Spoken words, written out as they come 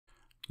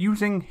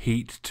using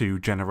heat to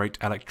generate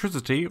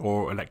electricity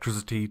or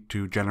electricity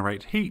to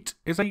generate heat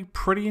is a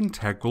pretty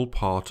integral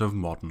part of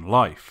modern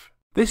life.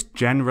 This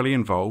generally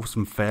involves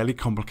some fairly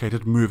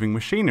complicated moving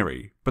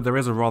machinery, but there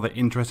is a rather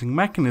interesting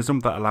mechanism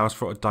that allows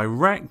for a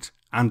direct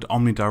and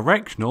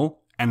omnidirectional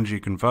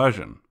energy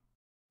conversion.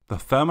 The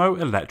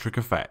thermoelectric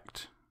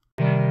effect.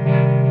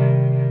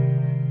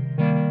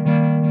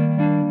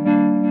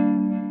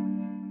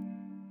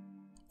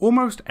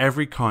 Almost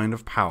every kind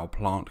of power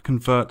plant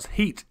converts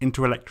heat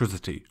into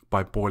electricity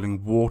by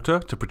boiling water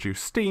to produce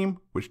steam,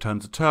 which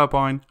turns a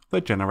turbine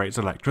that generates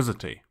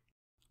electricity.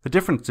 The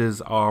differences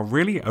are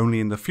really only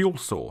in the fuel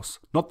source,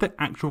 not the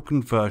actual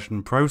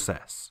conversion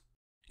process.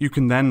 You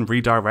can then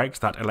redirect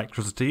that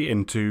electricity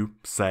into,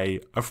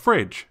 say, a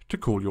fridge to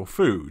cool your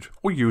food,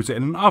 or use it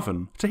in an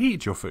oven to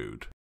heat your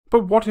food.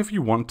 But what if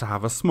you want to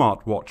have a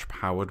smartwatch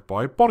powered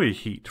by body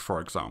heat, for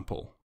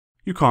example?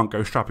 You can't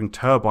go strapping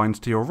turbines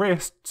to your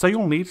wrist, so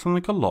you'll need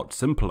something a lot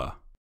simpler.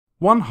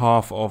 One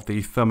half of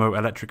the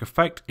thermoelectric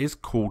effect is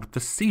called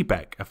the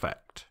Seebeck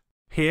effect.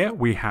 Here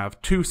we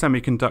have two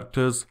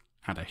semiconductors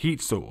and a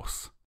heat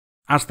source.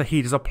 As the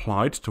heat is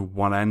applied to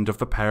one end of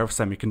the pair of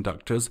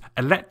semiconductors,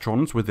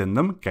 electrons within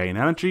them gain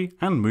energy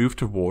and move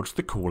towards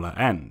the cooler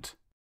end.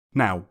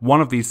 Now,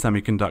 one of these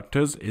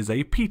semiconductors is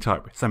a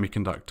p-type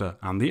semiconductor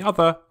and the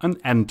other an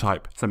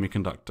n-type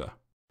semiconductor.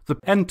 The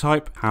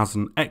n-type has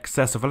an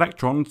excess of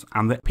electrons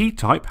and the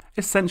p-type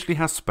essentially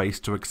has space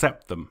to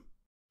accept them.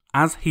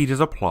 As heat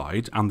is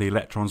applied and the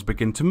electrons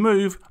begin to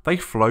move, they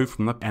flow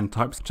from the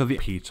n-type to the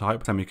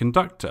p-type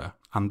semiconductor,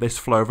 and this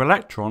flow of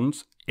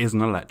electrons is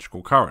an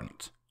electrical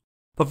current.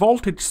 The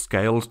voltage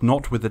scales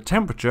not with the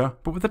temperature,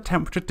 but with the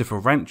temperature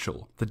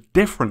differential, the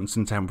difference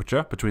in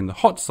temperature between the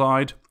hot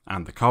side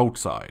and the cold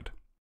side.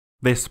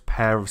 This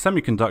pair of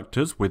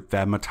semiconductors with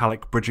their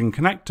metallic bridging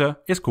connector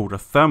is called a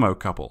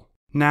thermocouple.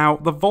 Now,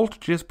 the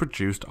voltages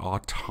produced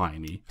are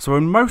tiny, so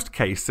in most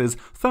cases,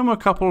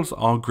 thermocouples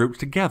are grouped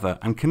together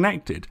and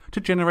connected to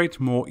generate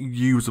more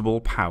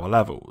usable power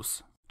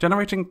levels.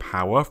 Generating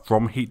power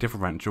from heat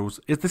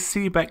differentials is the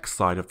Seebeck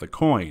side of the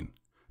coin.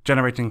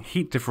 Generating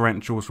heat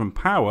differentials from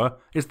power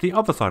is the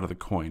other side of the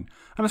coin,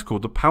 and is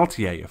called the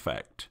Peltier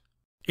effect.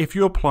 If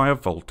you apply a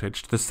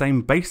voltage to the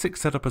same basic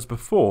setup as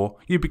before,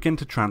 you begin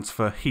to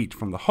transfer heat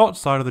from the hot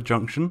side of the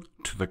junction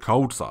to the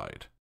cold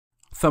side.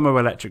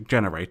 Thermoelectric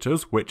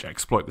generators, which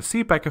exploit the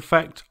Seebeck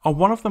effect, are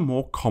one of the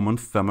more common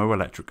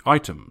thermoelectric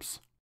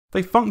items.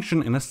 They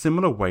function in a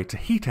similar way to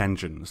heat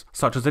engines,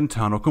 such as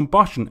internal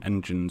combustion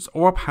engines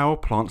or a power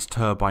plant's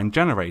turbine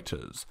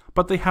generators,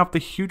 but they have the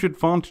huge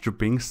advantage of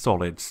being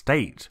solid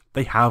state.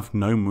 They have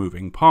no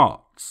moving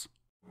parts.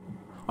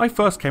 I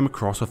first came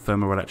across a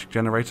thermoelectric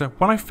generator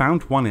when I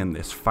found one in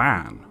this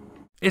fan.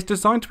 It's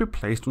designed to be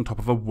placed on top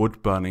of a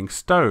wood-burning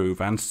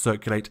stove and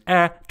circulate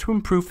air to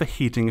improve the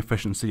heating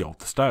efficiency of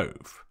the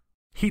stove.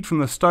 Heat from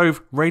the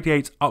stove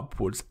radiates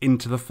upwards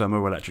into the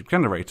thermoelectric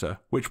generator,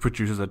 which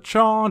produces a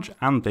charge,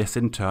 and this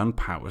in turn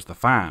powers the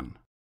fan.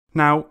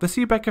 Now, the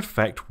Seebeck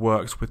effect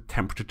works with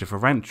temperature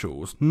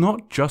differentials,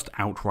 not just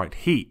outright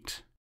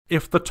heat.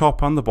 If the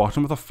top and the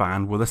bottom of the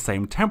fan were the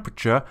same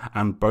temperature,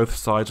 and both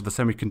sides of the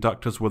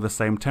semiconductors were the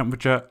same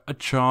temperature, a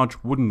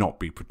charge would not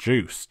be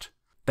produced.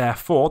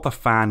 Therefore, the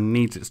fan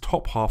needs its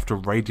top half to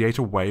radiate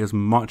away as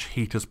much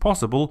heat as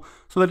possible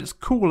so that it's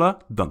cooler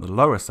than the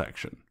lower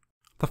section.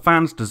 The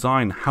fan's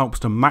design helps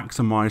to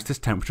maximize this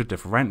temperature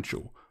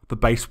differential. The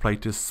base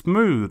plate is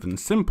smooth and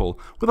simple,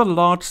 with a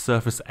large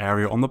surface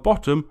area on the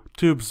bottom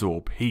to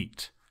absorb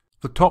heat.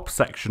 The top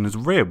section is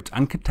ribbed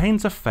and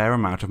contains a fair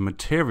amount of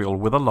material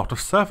with a lot of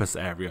surface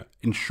area,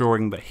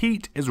 ensuring that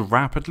heat is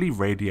rapidly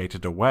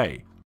radiated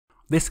away.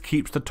 This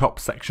keeps the top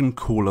section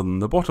cooler than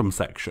the bottom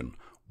section.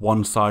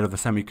 One side of the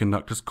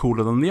semiconductor is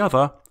cooler than the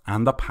other,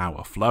 and the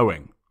power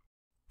flowing.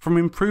 From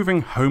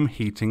improving home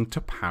heating to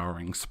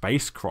powering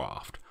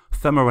spacecraft,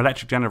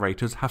 thermoelectric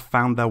generators have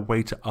found their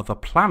way to other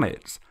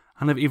planets,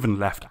 and have even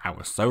left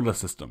our solar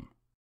system.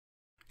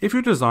 If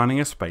you're designing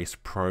a space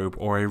probe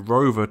or a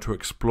rover to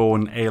explore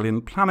an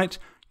alien planet,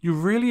 you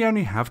really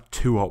only have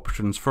two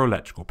options for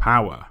electrical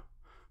power: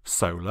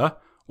 solar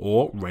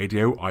or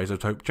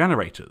radioisotope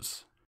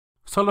generators.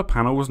 Solar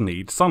panels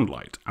need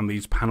sunlight, and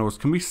these panels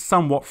can be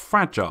somewhat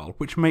fragile,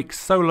 which makes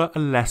solar a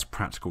less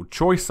practical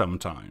choice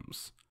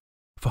sometimes.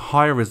 For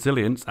higher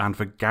resilience and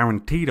for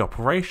guaranteed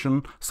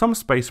operation, some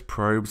space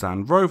probes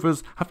and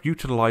rovers have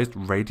utilized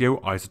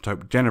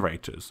radioisotope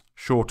generators,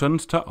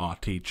 shortened to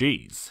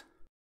RTGs.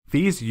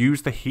 These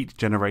use the heat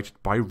generated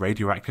by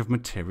radioactive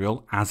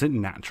material as it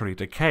naturally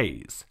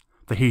decays.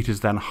 The heat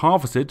is then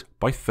harvested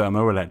by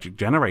thermoelectric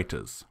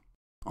generators.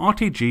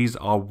 RTGs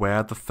are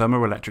where the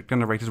thermoelectric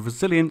generator's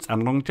resilience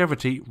and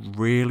longevity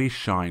really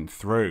shine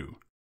through.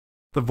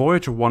 The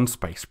Voyager 1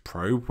 space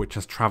probe, which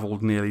has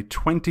travelled nearly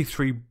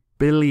 23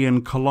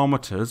 billion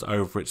kilometers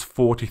over its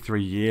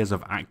 43 years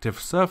of active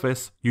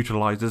service,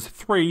 utilizes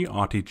 3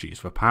 RTGs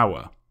for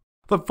power.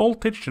 The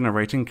voltage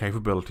generating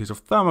capabilities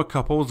of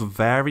thermocouples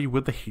vary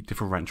with the heat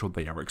differential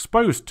they are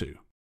exposed to.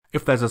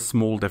 If there's a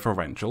small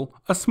differential,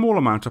 a small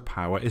amount of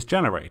power is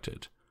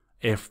generated.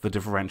 If the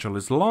differential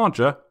is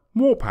larger,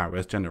 more power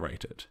is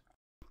generated.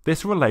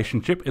 This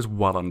relationship is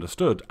well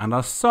understood, and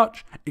as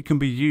such, it can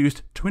be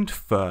used to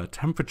infer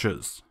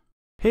temperatures.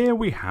 Here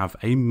we have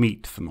a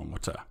meat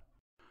thermometer.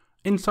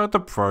 Inside the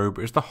probe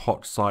is the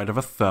hot side of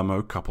a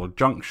thermocouple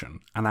junction,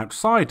 and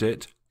outside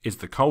it is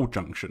the cold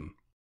junction.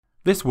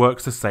 This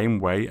works the same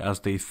way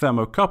as the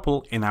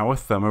thermocouple in our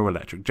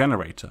thermoelectric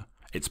generator.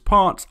 Its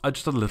parts are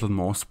just a little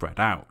more spread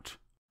out.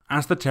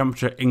 As the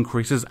temperature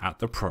increases at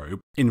the probe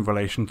in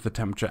relation to the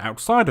temperature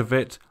outside of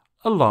it,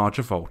 a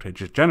larger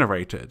voltage is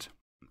generated.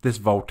 This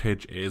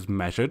voltage is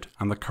measured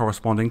and the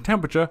corresponding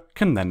temperature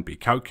can then be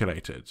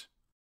calculated.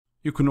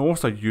 You can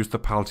also use the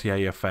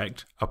Peltier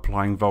effect,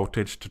 applying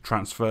voltage to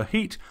transfer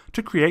heat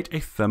to create a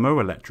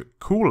thermoelectric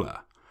cooler.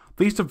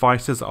 These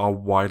devices are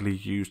widely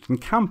used in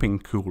camping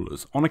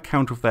coolers on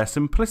account of their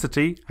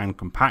simplicity and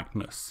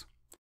compactness.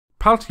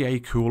 Peltier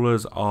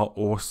coolers are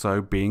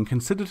also being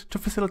considered to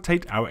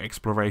facilitate our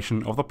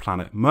exploration of the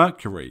planet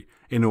Mercury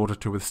in order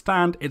to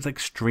withstand its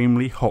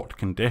extremely hot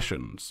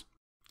conditions.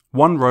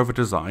 One rover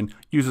design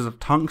uses a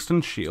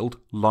tungsten shield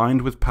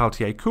lined with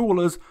Peltier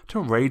coolers to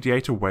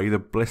radiate away the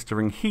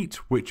blistering heat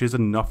which is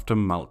enough to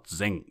melt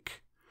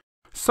zinc.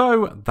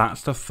 So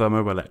that's the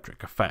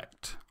thermoelectric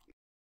effect.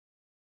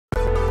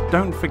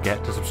 Don't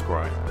forget to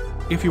subscribe.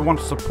 If you want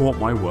to support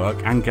my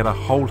work and get a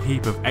whole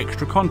heap of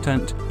extra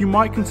content, you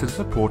might consider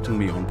supporting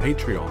me on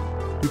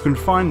Patreon. You can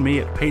find me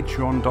at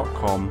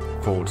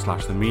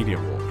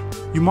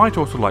patreon.com/themediaward. You might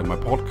also like my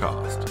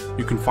podcast.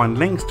 You can find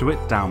links to it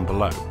down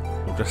below,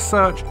 or just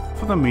search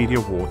for the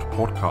Media Ward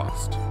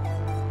podcast.